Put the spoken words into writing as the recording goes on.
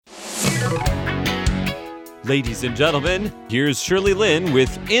Ladies and gentlemen, here's Shirley Lin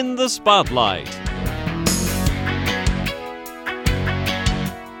with In the Spotlight.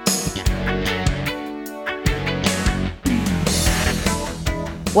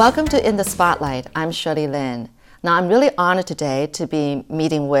 Welcome to In the Spotlight. I'm Shirley Lin. Now, I'm really honored today to be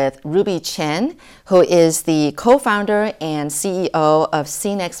meeting with Ruby Chen, who is the co-founder and CEO of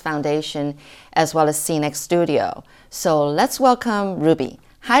CNEX Foundation, as well as CNEX Studio. So let's welcome Ruby.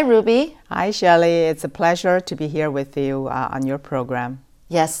 Hi, Ruby. Hi, Shirley. It's a pleasure to be here with you on your program.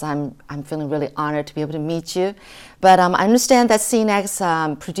 Yes, I'm feeling really honored to be able to meet you. But I understand that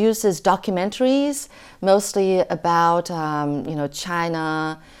CNEX produces documentaries, mostly about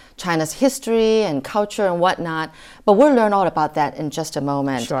China's history and culture and whatnot. But we'll learn all about that in just a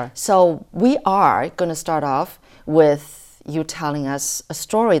moment. Sure. So we are going to start off with you telling us a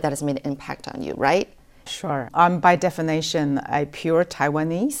story that has made an impact on you, right? Sure. I'm by definition a pure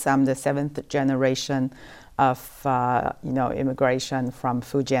Taiwanese. I'm the seventh generation of immigration from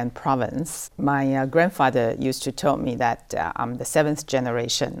Fujian province. My grandfather used to tell me that I'm the seventh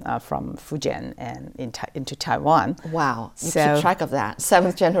generation from Fujian and into Taiwan. Wow, you keep track of that,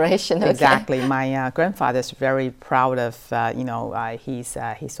 seventh generation. Okay. Exactly. My grandfather's very proud of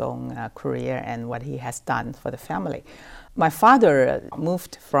his own career and what he has done for the family. My father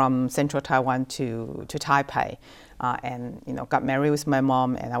moved from central Taiwan to Taipei and got married with my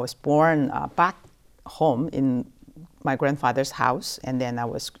mom, and I was born back home in my grandfather's house, and then I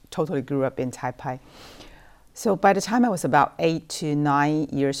totally grew up in Taipei. So by the time I was about 8 to 9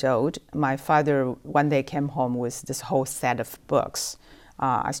 years old, my father one day came home with this whole set of books.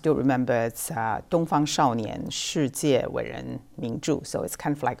 I still remember it's 东方少年世界伟人名著, so it's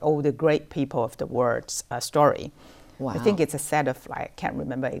kind of like all the great people of the world's story. Wow. I think it's a set of, I can't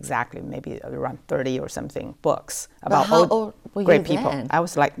remember exactly, maybe around 30 or something books about how old old were great you people. then? I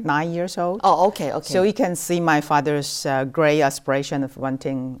was like 9 years old. Oh, okay. So you can see my father's great aspiration of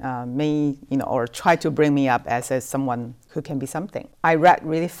wanting me, or try to bring me up as someone who can be something. I read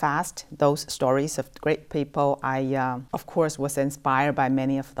really fast those stories of great people. I, of course, was inspired by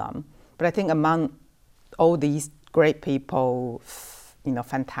many of them. But I think among all these great people,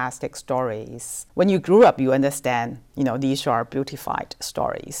 fantastic stories. When you grew up, you understand, these are beautified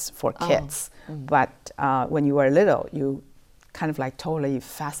stories for kids. But when you were little, you kind of like totally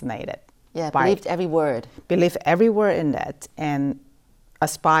fascinated. Yeah, believed every word. Believed every word in it and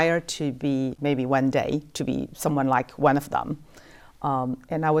aspire to be, maybe one day, to be someone like one of them.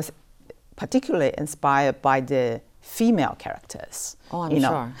 And I was particularly inspired by the female characters. Oh, I'm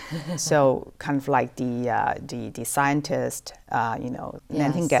sure. So kind of like the scientist,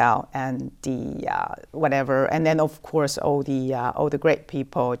 Nightingale, and the whatever, and then of course all the great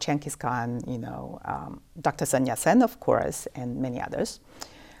people, Genghis Khan, Dr. Sun Yat-sen, of course, and many others.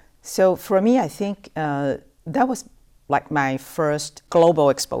 So for me, I think that was like my first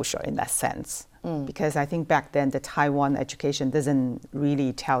global exposure in that sense. Because I think back then the Taiwan education doesn't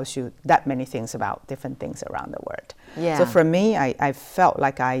really tell you that many things about different things around the world. Yeah. So for me, I felt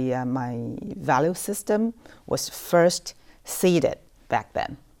like my value system was first seeded back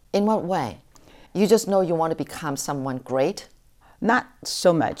then. In what way? You just know you want to become someone great? Not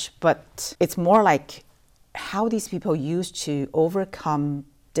so much, but it's more like how these people used to overcome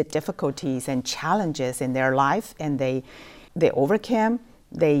the difficulties and challenges in their life, and they overcame.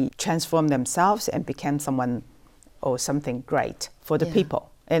 They transformed themselves and became someone or something great for the people.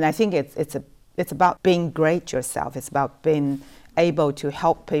 And I think it's about being great yourself. It's about being able to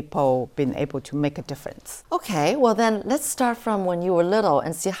help people, being able to make a difference. Okay, well then let's start from when you were little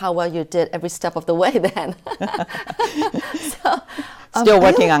and see how well you did every step of the way then. Still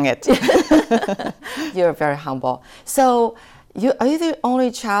working on it. You're very humble. So are you the only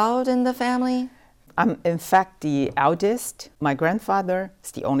child in the family? I'm, in fact, the eldest. My grandfather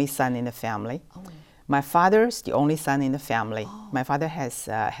is the only son in the family. Oh. My father is the only son in the family. Oh. My father has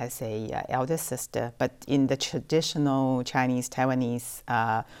a eldest sister, but in the traditional Chinese Taiwanese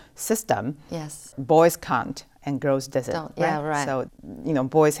system, yes, boys count and girls doesn't. Don't. Yeah, right. So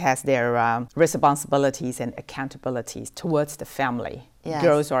boys has their responsibilities and accountabilities towards the family. Yes.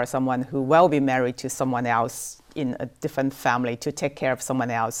 Girls are someone who will be married to someone else in a different family to take care of someone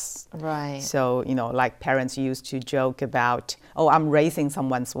else. Right. So, like parents used to joke about, oh, I'm raising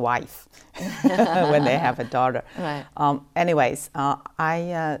someone's wife when they have a daughter. Right. Anyways,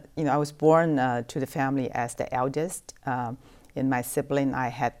 I was born to the family as the eldest. In my sibling, I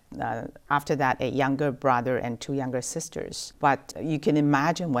had, after that, a younger brother and 2 younger sisters. But you can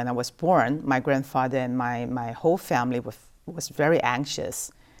imagine when I was born, my grandfather and my whole family was very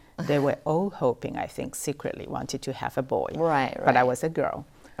anxious. They were all hoping, I think, secretly wanted to have a boy. Right. But I was a girl.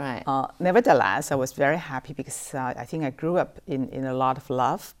 Right. Nevertheless, I was very happy because I think I grew up in a lot of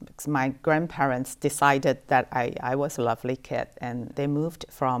love because my grandparents decided that I was a lovely kid, and they moved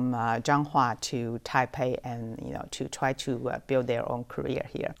from Zhanghua to Taipei and to try to build their own career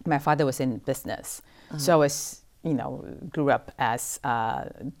here. My father was in business, so I was grew up as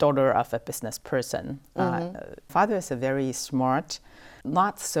daughter of a business person. Father is a very smart,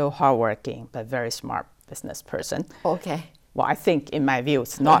 not so hardworking, but very smart business person. Okay. Well, I think in my view,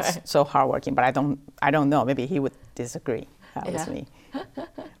 it's not so hardworking, but I don't know. Maybe he would disagree with me.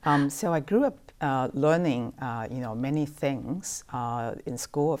 So I grew up learning, many things in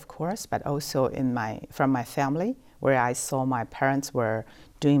school, of course, but also from my family, where I saw my parents were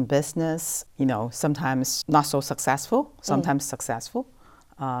doing business. Sometimes not so successful, sometimes successful.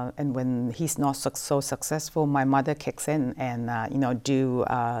 And when he's not so successful, my mother kicks in and do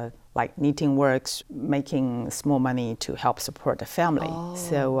like knitting works, making small money to help support the family.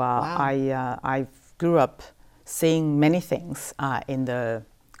 So wow. I grew up seeing many things in the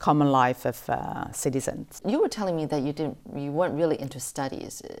common life of citizens. You were telling me that you weren't really into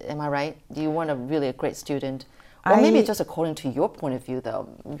studies. Am I right? You weren't really a great student. Or maybe just according to your point of view, though.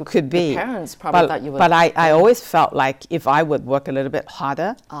 Could be. Your parents probably thought you would. But I always felt like if I would work a little bit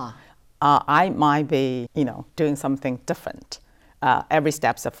harder, I might be, doing something different every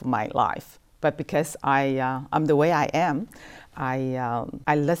steps of my life. But because I'm the way I am,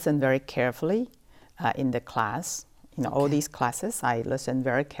 I listen very carefully in the class. All these classes, I listen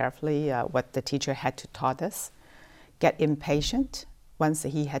very carefully what the teacher had to taught us. Get impatient once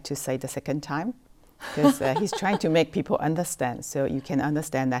he had to say the second time, because he's trying to make people understand. So you can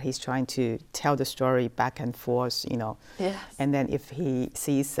understand that he's trying to tell the story back and forth, Yes. And then if he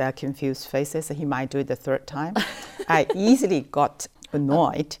sees confused faces, he might do it the third time. I easily got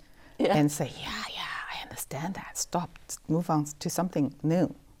annoyed and say, yeah, I understand that. Stop, move on to something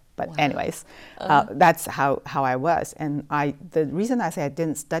new. But anyways, that's how I was. And the reason I say I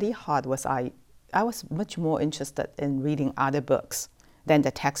didn't study hard was I was much more interested in reading other books than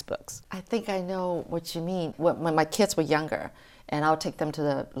the textbooks. I think I know what you mean. When my kids were younger, and I would take them to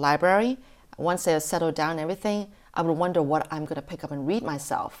the library, once they settled down and everything, I would wonder what I'm going to pick up and read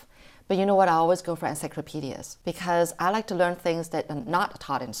myself. But you know what? I always go for encyclopedias because I like to learn things that are not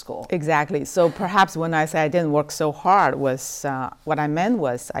taught in school. Exactly. So perhaps when I say I didn't work so hard, was what I meant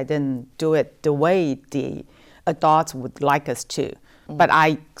was I didn't do it the way the adults would like us to. But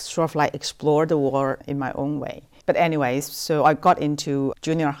I sort of like explored the world in my own way. But anyways, so I got into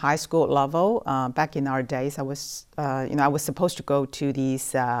junior high school level. Back in our days, I was supposed to go to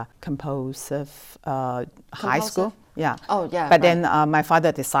these compulsive high school. Yeah. Oh, yeah. But then my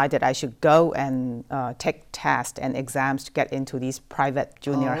father decided I should go and take tests and exams to get into these private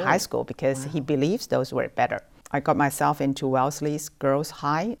junior high school because he believes those were better. I got myself into Wellesley's Girls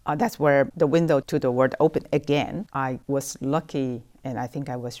High. That's where the window to the world opened again. I was lucky, and I think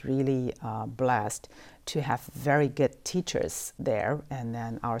I was really blessed to have very good teachers there. And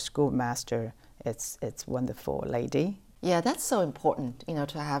then our schoolmaster, it's wonderful lady. Yeah, that's so important,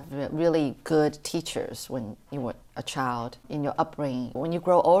 to have really good teachers when you were a child in your upbringing. When you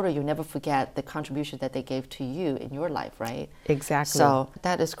grow older, you never forget the contribution that they gave to you in your life, right? Exactly. So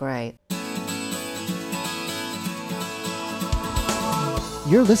that is great.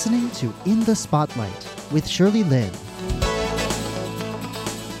 You're listening to In the Spotlight with Shirley Lin.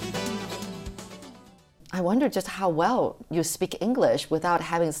 I wonder just how well you speak English without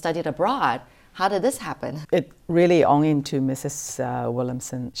having studied abroad. How did this happen? It really owing to Mrs.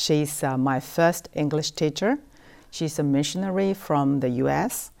 Williamson. She's my first English teacher. She's a missionary from the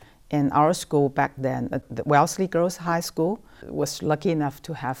U.S. And our school back then, the Wellesley Girls High School, was lucky enough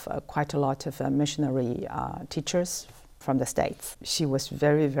to have quite a lot of missionary teachers from the States. She was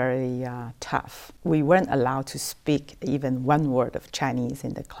very, very tough. We weren't allowed to speak even one word of Chinese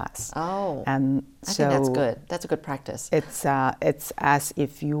in the class. Oh, and I think that's good. That's a good practice. It's as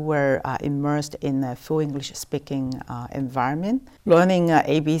if you were immersed in a full English-speaking environment, learning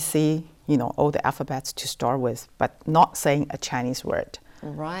ABC, all the alphabets to start with, but not saying a Chinese word.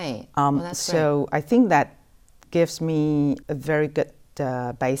 Right. So great. I think that gives me a very good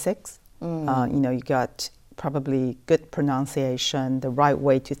basics. You got probably good pronunciation, the right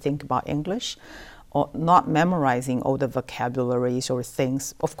way to think about English, or not memorizing all the vocabularies or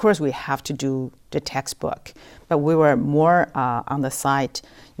things. Of course, we have to do the textbook, but we were more on the side,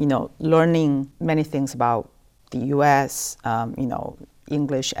 learning many things about the U.S.,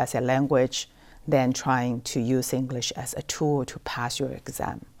 English as a language, than trying to use English as a tool to pass your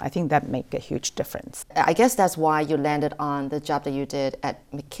exam. I think that makes a huge difference. I guess that's why you landed on the job that you did at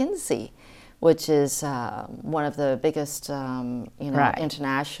McKinsey. which is one of the biggest Right.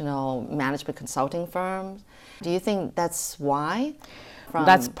 international management consulting firms. Do you think that's why?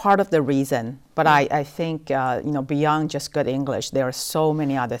 That's part of the reason. But I think, beyond just good English, there are so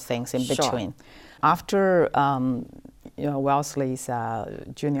many other things in Sure. between. After Wellesley's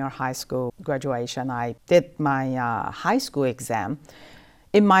junior high school graduation, I did my high school exam.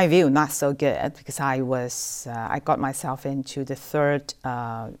 In my view, not so good because I got myself into the third,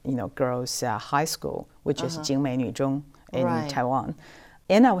 girls' high school, which is Jingmei Nuzhong in Right. Taiwan,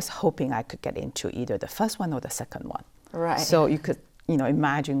 and I was hoping I could get into either the first one or the second one. Right. So you could,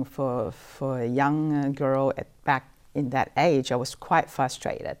 imagine for a young girl back in that age, I was quite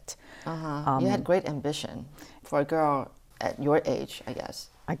frustrated. You had great ambition for a girl at your age, I guess.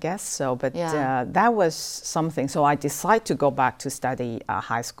 I guess so, but Yeah. that was something. So I decided to go back to study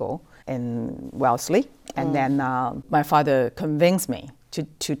high school in Wellesley, and then my father convinced me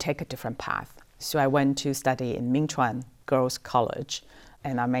to take a different path. So I went to study in Mingchuan Girls College,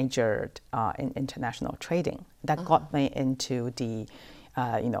 and I majored in international trading. That got me into the,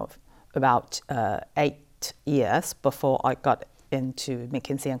 about 8 years before I got into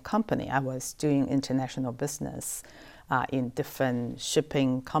McKinsey & Company. I was doing international business in different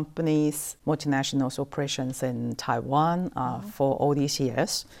shipping companies, multinational operations in Taiwan for all these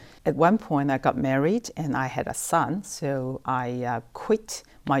years. At one point, I got married and I had a son, so I quit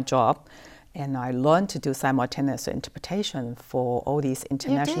my job and I learned to do simultaneous interpretation for all these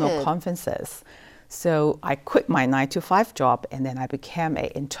international did? conferences. So I quit my 9-to-5 job and then I became an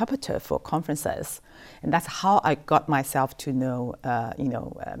interpreter for conferences. And that's how I got myself to know,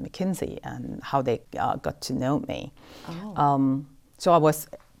 McKinsey and how they got to know me. So I was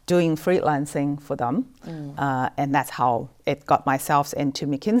doing freelancing for them, and that's how it got myself into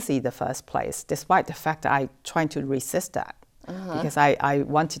McKinsey the first place, despite the fact that I tried to resist that because I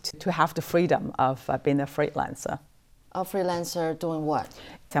wanted to have the freedom of being a freelancer. A freelancer doing what?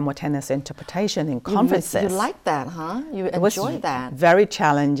 Simultaneous interpretation in conferences. You like that, huh? You It was enjoy that. very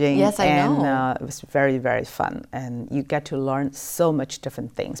challenging. Yes, I and, know. it was very, very fun. And you get to learn so much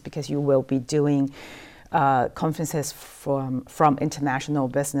different things because you will be doing conferences from international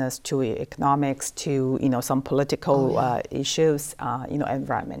business to economics to some political issues,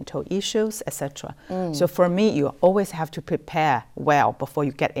 environmental issues, etc. So for me, you always have to prepare well before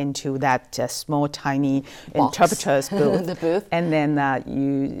you get into that small, tiny Box. interpreter's booth. The booth. And then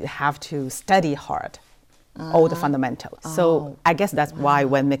you have to study hard. All the fundamentals. So I guess that's why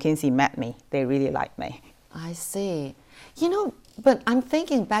when McKinsey met me, they really liked me. I see. But I'm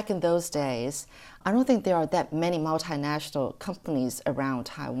thinking back in those days, I don't think there are that many multinational companies around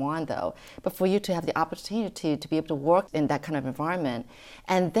Taiwan, though. But for you to have the opportunity to be able to work in that kind of environment,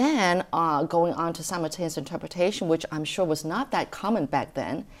 and then going on to simultaneous interpretation, which I'm sure was not that common back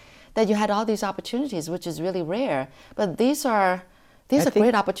then, that you had all these opportunities, which is really rare. But these are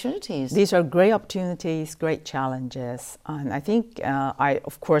great opportunities. These are great opportunities, great challenges. And I think I,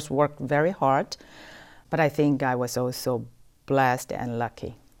 of course, worked very hard, but I think I was also blessed and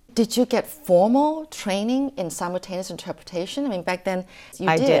lucky. Did you get formal training in simultaneous interpretation? I mean, back then you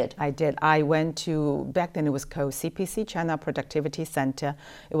did. I did. I went to, back then it was called CPC, China Productivity Center.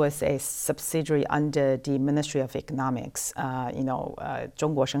 It was a subsidiary under the Ministry of Economics,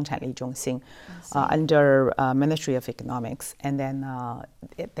 中国生产力中心, under Ministry of Economics. And then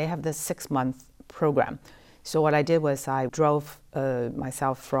they have this 6-month program. So what I did was I drove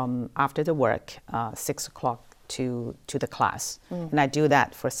myself from after the work, 6 o'clock, to the class, and I do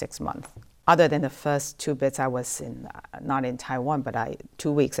that for 6 months. Other than the first 2 bits, I was not in Taiwan, but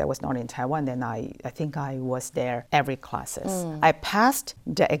 2 weeks I was not in Taiwan. Then I think I was there every classes. I passed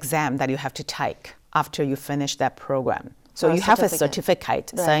the exam that you have to take after you finish that program. So you have a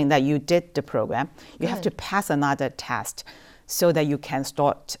certificate saying that you did the program. You have to pass another test so that you can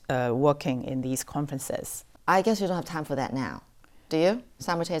start working in these conferences. I guess you don't have time for that now. Do you?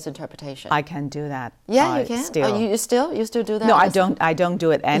 Simultaneous interpretation. I can do that. Yeah, you can. Still. You still do that? No, I don't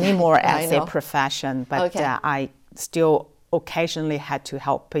do it anymore as I know. a profession, but Okay. I still occasionally had to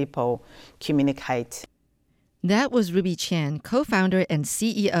help people communicate. That was Ruby Chen, co-founder and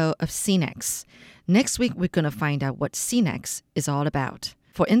CEO of CNEX. Next week, we're going to find out what CNEX is all about.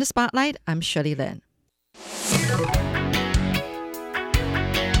 For In the Spotlight, I'm Shirley Lin.